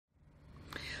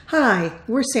Hi,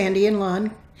 we're Sandy and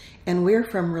Lon, and we're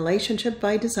from Relationship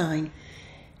by Design.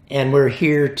 And we're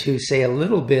here to say a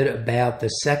little bit about the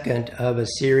second of a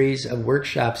series of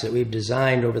workshops that we've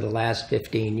designed over the last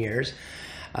 15 years.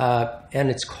 And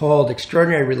it's called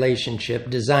Extraordinary Relationship,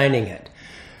 Designing It.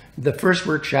 The first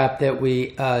workshop that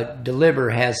we deliver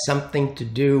has something to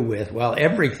do with, well,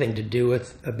 everything to do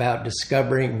with about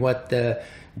discovering what the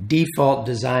default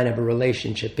design of a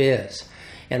relationship is.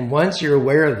 And once you're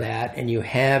aware of that and you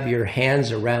have your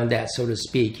hands around that, so to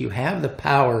speak, you have the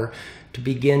power to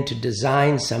begin to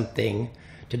design something,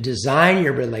 to design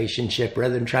your relationship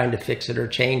rather than trying to fix it or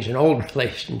change an old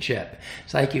relationship.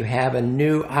 It's like you have a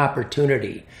new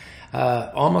opportunity,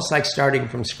 almost like starting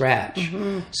from scratch.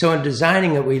 Mm-hmm. So in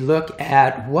designing it, we look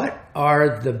at what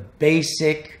are the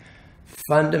basic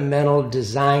fundamental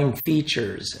design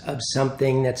features of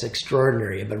something that's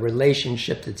extraordinary, of a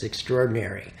relationship that's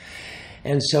extraordinary.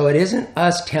 And so it isn't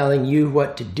us telling you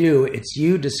what to do, it's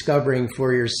you discovering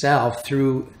for yourself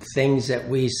through things that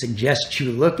we suggest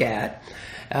you look at.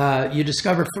 You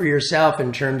discover for yourself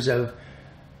in terms of,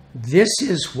 this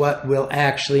is what will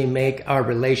actually make our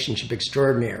relationship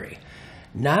extraordinary.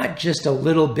 Not just a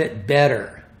little bit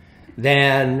better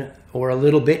than, or a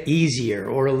little bit easier,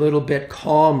 or a little bit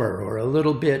calmer, or a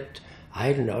little bit,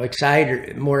 I don't know,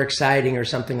 more exciting or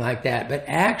something like that, but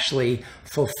actually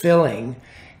fulfilling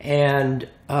and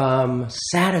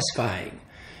satisfying.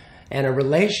 And a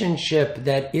relationship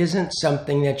that isn't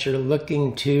something that you're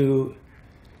looking to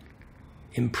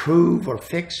improve or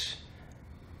fix,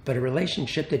 but a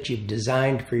relationship that you've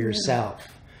designed for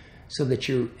yourself. So that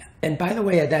and by the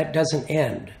way, that doesn't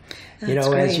end. That's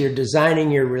great. As you're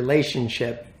designing your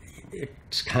relationship,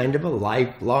 it's kind of a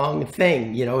lifelong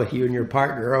thing, with you and your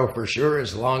partner, for sure,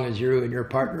 as long as you and your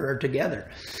partner are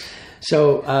together.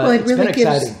 So it's been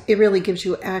exciting. It really gives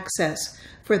you access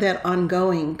for that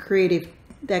ongoing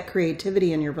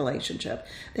creativity in your relationship,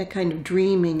 that kind of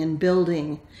dreaming and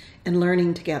building and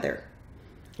learning together.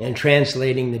 And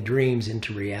translating the dreams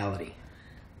into reality.